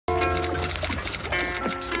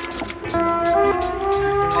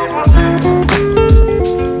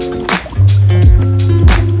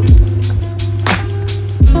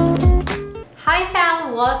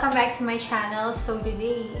my channel. So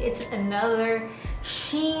today, it's another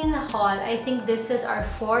Shein haul. I think this is our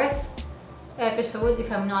 4th episode,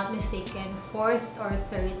 if I'm not mistaken. 4th or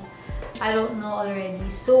 3rd. I don't know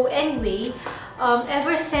already. So anyway,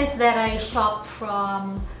 ever since that I shopped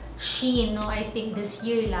from Shein, no, I think this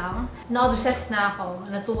year lang, na-obsessed na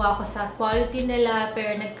ako. Natuwa ako sa quality nila,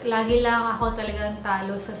 pero lagi lang ako talagang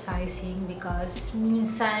talo sa sizing because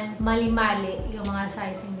minsan mali-mali yung mga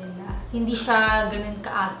sizing nila. Hindi siya ganun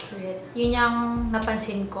ka-accurate. Yun yung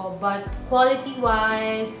napansin ko. But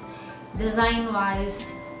quality-wise,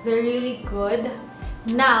 design-wise, they're really good.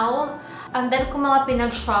 Now, ang dami ko mga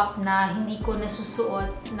pinag-shop na hindi ko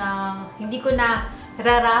nasusuot, hindi ko na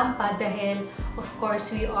rarampa dahil of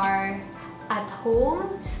course we are at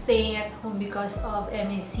home, staying at home because of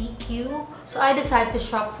MACQ. So I decided to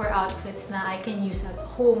shop for outfits na I can use at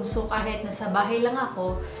home. So kahit nasa bahay lang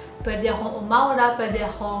ako, pwede akong umaura, pwede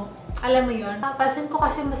akong, alam mo yun, napansin ko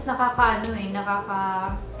kasi mas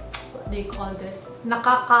what do you call this?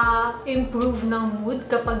 Nakaka-improve ng mood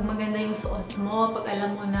kapag maganda yung suot mo, pag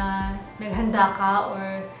alam mo na naghanda ka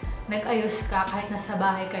or nag-ayos ka kahit nasa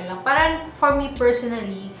bahay ka lang. Parang for me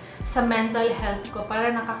personally, sa mental health ko,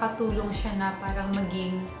 parang nakakatulong siya na parang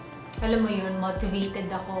maging, alam mo yun, motivated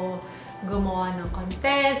ako gumawa ng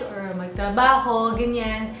contents or magtrabaho,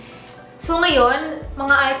 ganyan. So ngayon,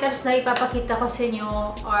 mga items na ipapakita ko sa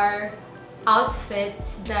inyo are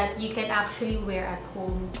outfits that you can actually wear at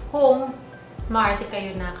home kung maarte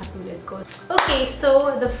kayo na katulad ko. Okay,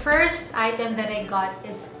 so the first item that I got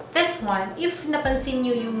is this one. If napansin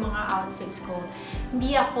niyo yung mga outfits ko,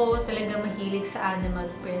 hindi ako talaga mahilig sa animal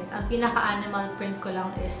print. Ang pinaka-animal print ko lang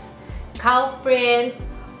is cow print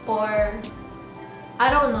or I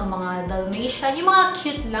don't know, mga Dalmatian. Yung mga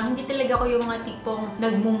cute lang. Hindi talaga ako yung mga tipong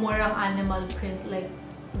nagmumurang animal print like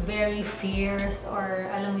very fierce or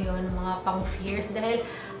alam mo yun, mga pang fierce. Dahil,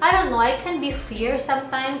 I don't know, I can be fierce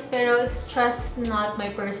sometimes pero it's just not my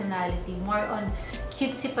personality. More on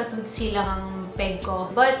cutesy patutsi lang ang peg ko.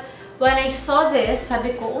 But when I saw this,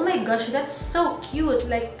 sabi ko, oh my gosh, that's so cute.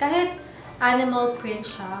 Like, kahit animal print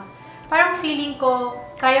siya, parang feeling ko,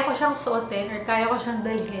 kaya ko siyang suotin or kaya ko siyang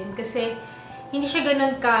dalhin kasi hindi siya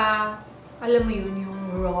ganun ka, alam mo yun, yung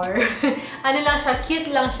roar. Ano lang siya, cute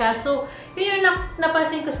lang siya. So, yun yung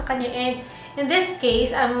napansin ko sa kanya. And in this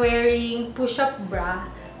case, I'm wearing push-up bra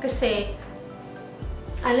kasi,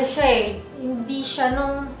 ano siya eh, hindi siya,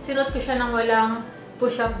 nung sinot ko siya ng walang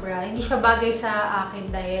push-up bra, hindi siya bagay sa akin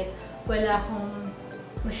dahil wala akong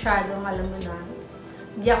masyadong, alam mo na,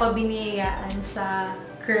 hindi ako biniyayaan sa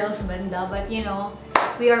curls banda. But you know,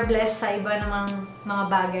 we are blessed sa iba namang mga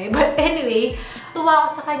bagay. But anyway, tuwa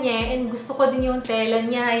ako sa kanya and gusto ko din yung tela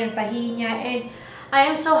niya, yung tahi niya. And I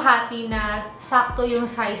am so happy na sakto yung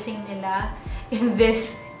sizing nila in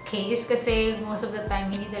this case kasi most of the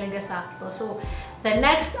time hindi talaga sakto. So, the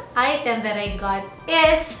next item that I got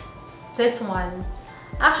is this one.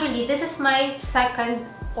 Actually, this is my second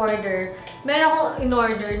order. Meron ako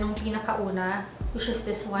in-order nung pinakauna, which is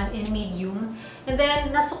this one in medium. And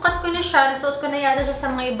then, nasukat ko na siya. Nasuot ko na yata siya sa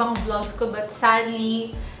mga ibang vlogs ko. But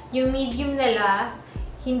sadly, yung medium nila,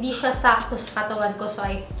 hindi siya sakto sa katawan ko. So,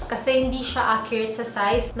 kasi hindi siya accurate sa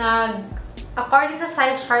size. According sa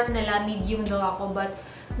size chart nila, medium daw ako. But,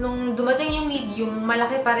 nung dumating yung medium,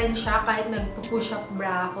 malaki pa rin siya kahit nagpo-push up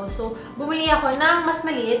bra ako. So, bumili ako ng mas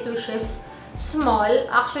maliit, which is small.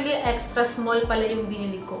 Actually, extra small pala yung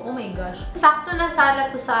binili ko. Oh my gosh. Sakto na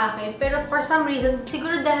sana to sa akin. Pero for some reason,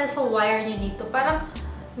 siguro dahil sa wire niya dito, parang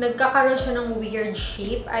nagkakaroon siya ng weird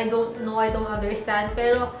shape. I don't know. I don't understand.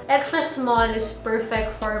 Pero extra small is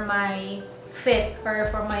perfect for my fit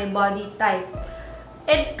or for my body type.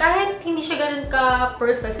 And kahit hindi siya ganun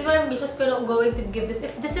ka-perfect, siguro I'm just going to give this,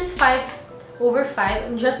 if this is 5/5,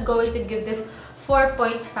 I'm just going to give this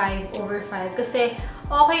 4.5/5 kasi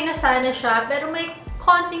okay na sana siya, pero may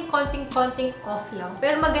konting off lang.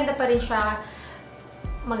 Pero maganda pa rin siya.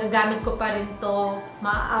 Magagamit ko pa rin to.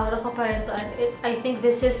 Ma-aura ko pa rin to. And I think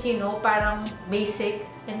this is, you know, parang basic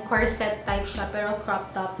and corset type siya, pero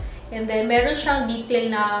crop top. And then, meron siyang detail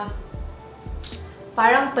na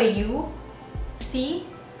parang payu. See?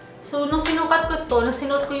 So, nung sinukat ko to, nung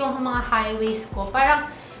sinuot ko yung mga high waist ko, parang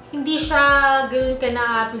hindi siya ganoon ka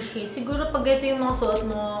na-appreciate. Siguro pag ito yung mga suot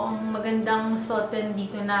mo, ang magandang suotin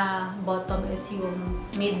dito na bottom is yung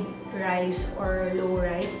mid-rise or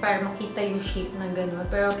low-rise para makita yung shape ng gano'n.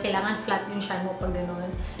 Pero kailangan flat yung siya mo pag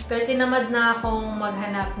gano'n. Pero tinamad na akong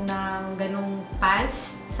maghanap ng ganong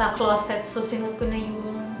pants sa closet. So, sinuot ko na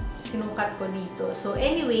yung sinukat ko dito. So,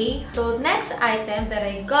 anyway, so next item that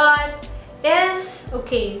I got is,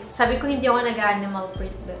 okay, sabi ko hindi ako nag-animal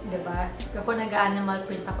print, diba? Ako nag-animal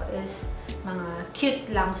print ako is mga cute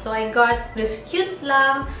lang. So, I got this cute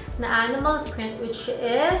lang na animal print which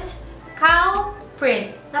is cow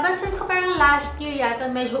print. Napansin ko parang last year yata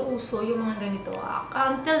medyo uso yung mga ganito.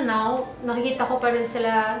 Until now, nakikita ko pa rin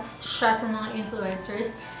siya sa mga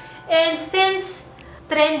influencers. And since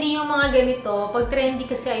trendy yung mga ganito, pag trendy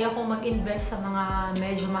kasi ayoko mag-invest sa mga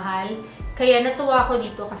medyo mahal. Kaya natuwa ako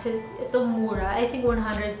dito kasi ito mura. I think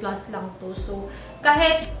 100 plus lang to. So,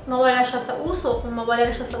 kahit mawala siya sa uso, kung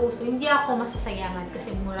mawala siya sa uso, hindi ako masasayangan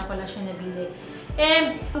kasi mura ko lang siya nabili.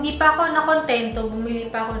 And hindi pa ako nakontento,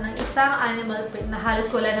 bumili pa ako ng isang animal print na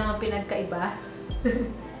halos wala namang pinagkaiba.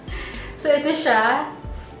 So, ito siya.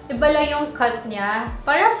 Iba lang yung cut niya.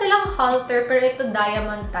 Para silang halter, pero ito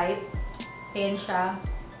diamond type. Ayan siya.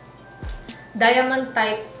 Diamond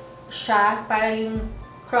type siya. Para yung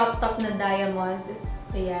crop top na diamond.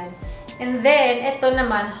 Ayan. And then, ito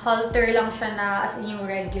naman, halter lang siya na as in yung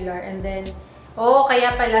regular. And then, oh,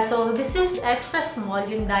 kaya pala. So, this is extra small,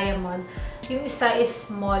 yung diamond. Yung isa is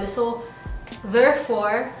small. So,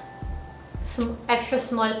 therefore, extra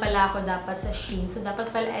small pala ako dapat sa Shein. So,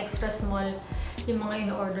 dapat pala extra small yung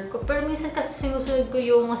mga in-order ko. Pero minsan kasi sinusunod ko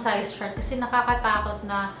yung size chart kasi nakakatakot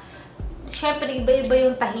na syempre, iba-iba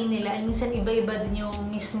yung tahi nila. And minsan, iba-iba din yung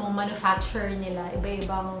mismong manufacturer nila.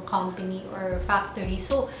 Iba-ibang company or factory.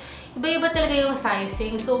 So, iba-iba talaga yung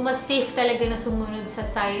sizing. So, mas safe talaga na sumunod sa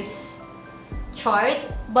size chart.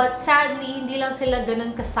 But sadly, hindi lang sila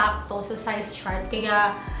ganun kasakto sa size chart.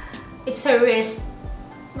 Kaya, it's a risk.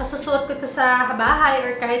 Masusuot ko to sa bahay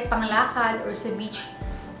or kahit panglakad or sa beach.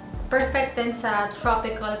 Perfect din sa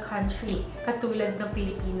tropical country, katulad ng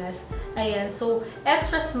Pilipinas. Ayan, so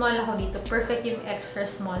extra small ako dito. Perfect yung extra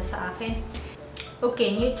small sa akin.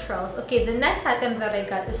 Okay, neutrals. Okay, the next item that I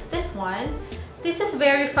got is this one. This is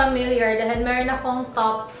very familiar dahil meron akong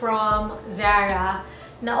top from Zara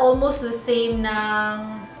na almost the same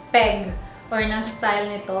ng peg or ng style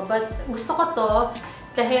nito. But gusto ko to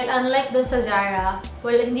dahil unlike dun sa Zara,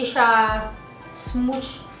 hindi siya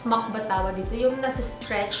smooch, smack ba tawag dito? Yung nasa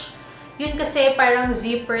stretch. Yun kasi parang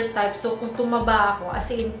zipper type. So, kung tumaba ako,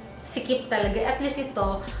 as in, sikip talaga. At least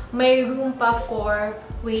ito, may room pa for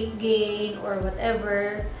weight gain or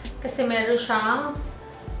whatever. Kasi meron siyang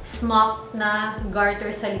smock na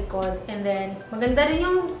garter sa likod. And then, maganda rin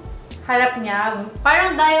yung harap niya.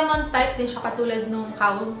 Parang diamond type din siya katulad nung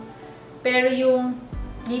cowl. Pero yung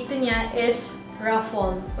dito niya is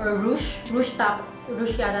ruffle or ruched.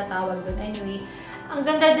 Ruched yata tawag doon. Anyway, ang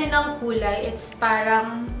ganda din ng kulay. It's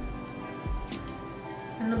parang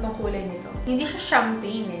ano bang kulay nito? Hindi siya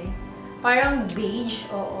champagne eh. Parang beige,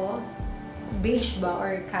 oo. Beige ba?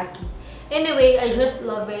 Or khaki. Anyway, I just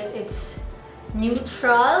love it. It's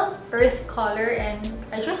neutral, earth color, and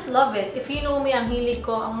I just love it. If you know me, ang hilig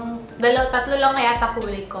ko, tatlo lang na yata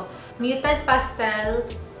kulay ko. Muted pastel,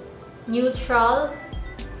 neutral,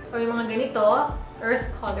 or yung mga ganito, earth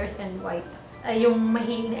colors, and white. Yung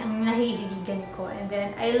ang nahihiligan ko. And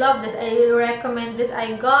then, I love this. I recommend this.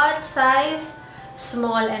 I got size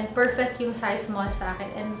small and perfect yung size small sa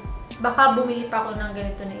akin. And baka bumili pa ako ng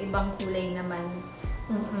ganito na ibang kulay naman.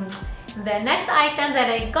 The next item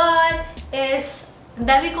that I got is ang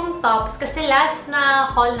dami kong tops. Kasi last na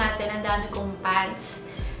haul natin, ang dami kong pants.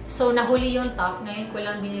 So, nahuli yung top. Ngayon ko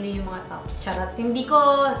lang binili yung mga tops. Charot. Hindi ko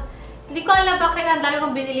alam bakit ang dami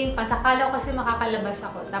kong binili yung pants. Akala ko kasi makakalabas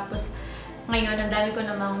ako. Tapos, ngayon, ang dami ko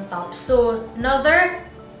namang tops. So, another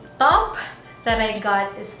top that I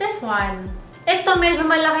got is this one. Ito, medyo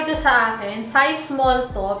malaki to sa akin. Size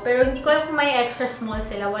small to. Pero hindi ko alam kung may extra small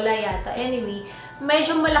sila. Wala yata. Anyway,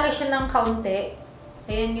 medyo malaki siya ng kaunti.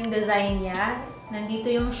 Ayan yung design niya.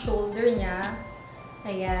 Nandito yung shoulder niya.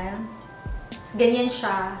 Ayan. Ganyan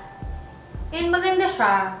siya. And maganda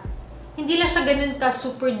siya. Hindi lang siya ganun ka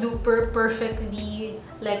super duper perfectly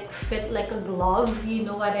like fit like a glove. You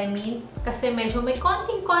know what I mean? Kasi medyo may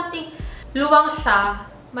konting luwang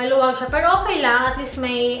siya. Maluwag siya. Pero okay lang. At least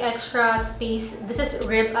may extra space. This is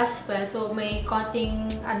rib as well. So, may konting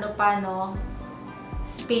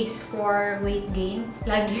space for weight gain.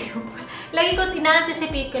 Lagi ko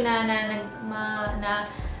tina-anticipate ko na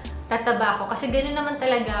tataba ako. Kasi ganun naman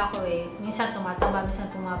talaga ako eh. Minsan tumataba, minsan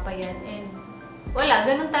pumapayat. And wala,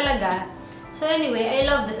 ganun talaga. So anyway, I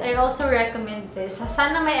love this. I also recommend this.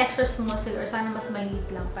 Sana may extra small sila or sana mas maliit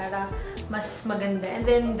lang para mas maganda. And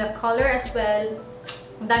then the color as well.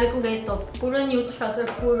 Ang dami kong ganito. Puro neutrals or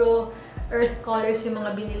puro earth colors yung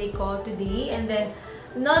mga binili ko today. And then,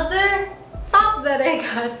 another top that I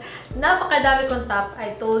got. Napakadami kong top,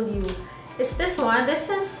 I told you. Is this one. This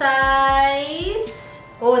is size...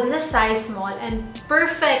 Oh, this is size small. And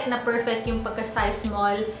perfect na perfect yung pagka-size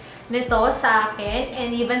small nito sa akin.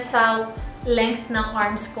 And even sa length ng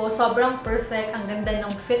arms ko. Sobrang perfect. Ang ganda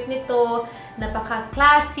ng fit nito.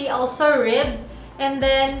 Napaka-classy. Also ribbed. And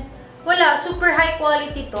then, wala. Super high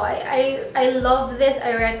quality to. I love this.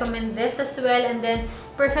 I recommend this as well. And then,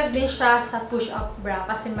 perfect din siya sa push-up bra.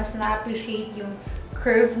 Kasi mas na-appreciate yung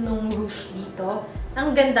curve nung ruche dito.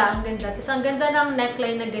 Ang ganda, ang ganda. Tapos ang ganda ng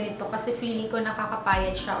neckline na ganito kasi feeling ko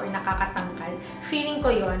nakakapayat siya or nakakatangkal. Feeling ko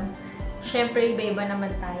yon. Siyempre, iba-iba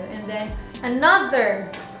naman tayo. And then,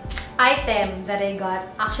 another item that I got,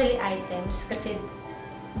 actually items, kasi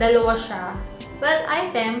dalawa siya. Well,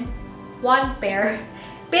 item, one pair.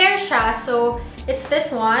 Pair siya, so it's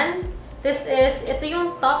this one. Ito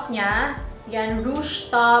yung top niya. Yan,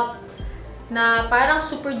 ruche top na parang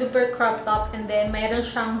super duper crop top. And then, mayroon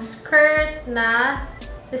siyang skirt na,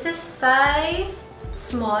 this is size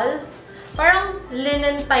small. Parang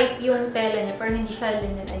linen type yung tela niya, pero hindi siya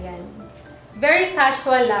linen, ayan. Very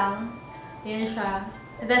casual lang. Yan siya.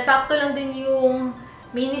 And then, sakto lang din yung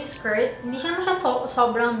mini skirt. Hindi siya naman siya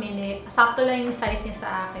sobrang mini. Sakto lang yung size niya sa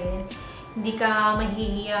akin. Hindi ka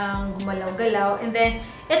mahihiyang gumalaw-galaw. And then,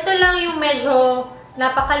 ito lang yung medyo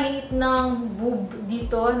napakaliit ng boob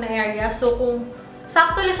dito na area. So, kung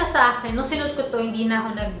sakto lang siya sa akin, nung sinuot ko to, hindi na ako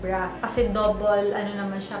nag-bra. Kasi double, ano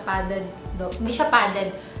naman siya, padded. Hindi siya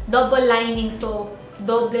padded. Double lining. So,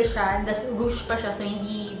 double siya. Das ruche pa siya. So,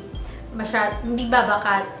 hindi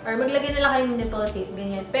babakat. Or maglagay na lang kayo ng nipple tape,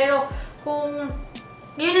 ganyan. Pero, kung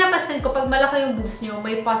yun napansin ko, pag malaki yung boobs nyo,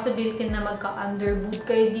 may possibility na magka-under boob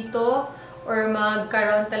kayo dito. Or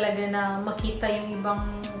magkaroon talaga na makita yung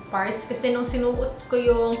ibang parts. Kasi nung sinuot ko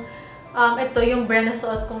yung, ito yung bra na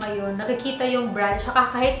suot ko ngayon, nakikita yung bra.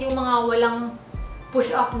 Tsaka kahit yung mga walang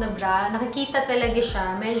push-up na bra, nakikita talaga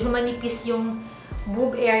siya. Medyo manipis yung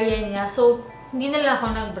boob area niya. So, hindi na lang ako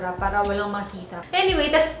nag-bra para walang makita. Anyway,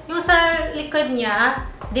 tas yung sa likod niya,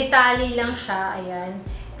 detalye lang siya. Ayan.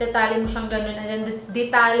 Detalye mo siyang ganun. Ayan,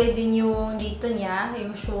 detalye din yung dito niya,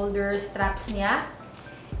 yung shoulder straps niya.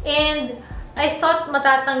 And, I thought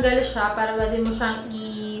matatanggal siya para pwede mo siyang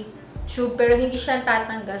i-tube, pero hindi siya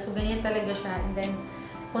tatanggal. So, ganyan talaga siya. And then,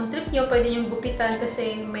 kung trip nyo, pwede nyo gupitan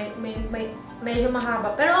kasi medyo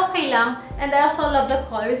mahaba. Pero okay lang. And I also love the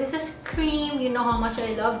color. This is cream. You know how much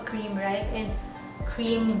I love cream, right? And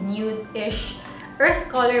cream nude-ish earth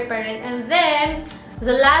color pa rin. And then,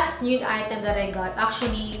 the last nude item that I got,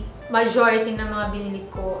 actually, majority ng mga binili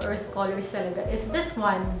ko, earth colors talaga, is this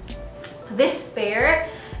one. This pair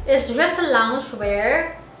is just a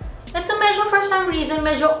loungewear. Ito medyo, for some reason,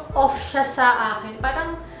 medyo off siya sa akin.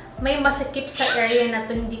 Parang may masikip sa area na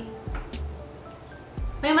to, hindi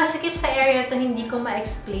ko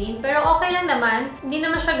ma-explain. Pero okay lang naman. Hindi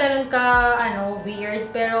naman siya ganun ka, weird.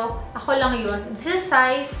 Pero ako lang yun. This is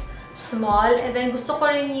size small. And then gusto ko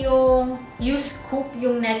rin yung scoop,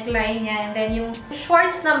 yung neckline niya. And then yung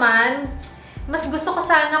shorts naman, mas gusto ko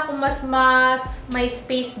sana kung mas may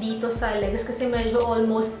space dito sa legs. Kasi medyo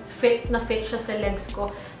almost fit siya sa legs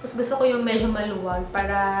ko. Mas gusto ko yung medyo maluwag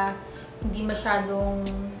para hindi masyadong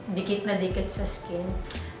dikit na dikit sa skin.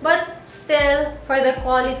 But still, for the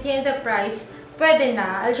quality and the price, pwede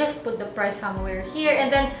na. I'll just put the price somewhere here. And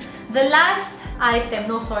then, the last item,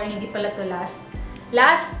 no, sorry, hindi pala to last.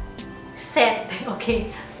 Last set, okay.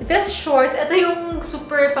 This shorts, ito yung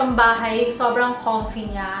super pambahay, sobrang comfy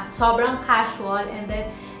niya, sobrang casual. And then,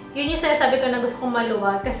 yun yung sinasabi ko na gusto kong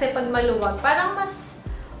maluwag. Kasi pag maluwag, parang mas,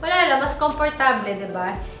 wala lang, mas komportable,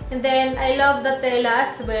 diba? And then, I love the tela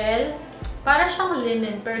as well. Para siyang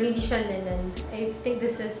linen, pero hindi siya linen. I think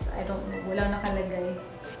this is, I don't know, walang nakalagay.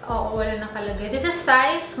 Oo, walang nakalagay. This is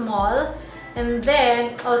size small. And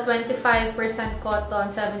then, 25% cotton,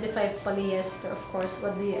 75% polyester. Of course,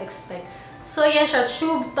 what do you expect? So, yan siya.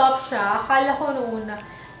 Tube top siya. Akala ko noong una,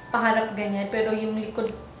 paharap ganyan. Pero yung likod,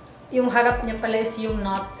 yung harap niya pala is yung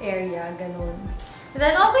knot area. Ganun. And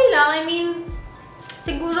then, okay lang. I mean,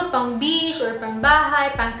 siguro pang beach or pang bahay,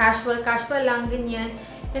 pang casual lang, ganyan.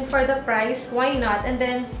 And for the price, why not? And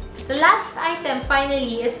then, the last item,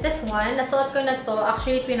 finally, is this one. Nasuot ko na to.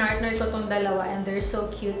 Actually, pinartner ko tong dalawa and they're so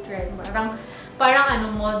cute, right? Parang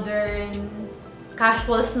modern,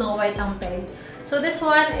 casual Snow White ang peg. So, this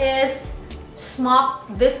one is smock.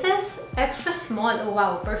 This is extra small. Oh,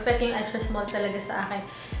 wow. Perfect yung extra small talaga sa akin.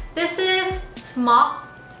 This is smock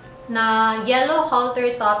na yellow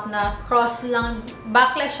halter top na cross lang,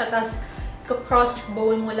 backless siya, tapos cross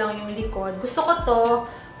bowl mo lang yung likod. Gusto ko to.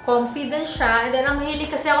 Confident siya. And then, ang mahilig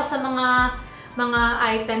kasi ako sa mga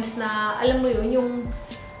items na, alam mo yun, yung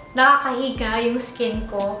nakakahiga yung skin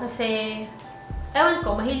ko. Kasi, ewan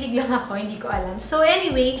ko, mahilig lang ako, hindi ko alam. So,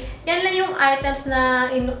 anyway, yan lang yung items na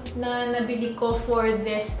nabili ko for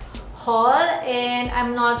this haul. And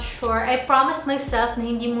I'm not sure. I promised myself na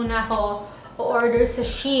hindi muna ako order sa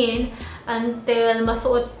Shein until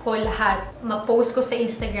masuot ko lahat. Ma-post ko sa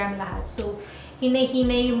Instagram lahat. So,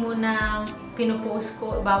 hinay-hinay muna pinupost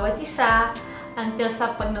ko bawat isa until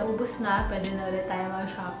sa pag naubos na, pwede na ulit tayo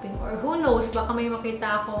mag-shopping. Or who knows, baka may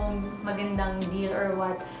makita akong magandang deal or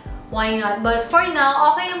what. Why not? But for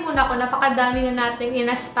now, okay na muna ako. Napakadami na natin in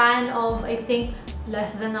a span of, I think,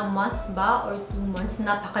 less than a month ba? Or 2 months.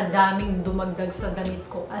 Napakadaming dumagdag sa damit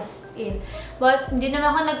ko. As in. But, hindi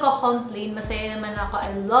naman ako nagko-complain. Masaya naman ako.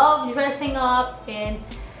 I love dressing up. And,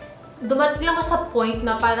 dumating ako sa point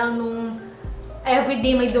na parang nung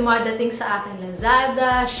everyday may dumadating sa akin.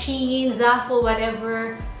 Lazada, Shein, Zaful,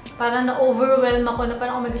 whatever. Parang na-overwhelm ako na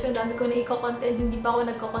parang, oh my gosh, ang dami ko na i-content, hindi pa ako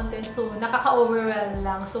nagko-content. So, nakaka-overwhelm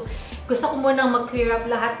lang. So, gusto ko munang mag-clear up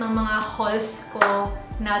lahat ng mga hauls ko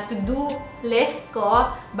na to-do list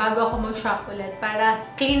ko bago ako mag-shop ulit. Para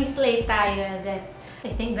clean slate tayo. And then, I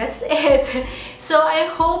think that's it. So, I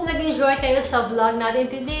hope nag-enjoy kayo sa vlog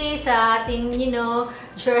natin today, sa ating, you know,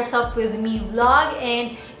 dress up with me vlog.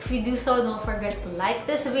 And if you do so, don't forget to like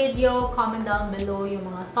this video, comment down below yung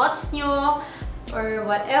mga thoughts nyo, or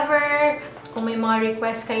whatever. Kung may mga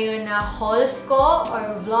request kayo na hauls ko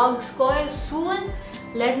or vlogs ko soon,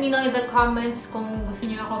 let me know in the comments kung gusto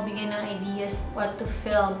niyo ako bigyan ng ideas what to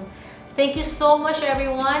film. Thank you so much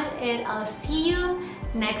everyone, and I'll see you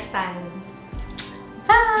next time.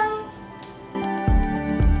 Bye!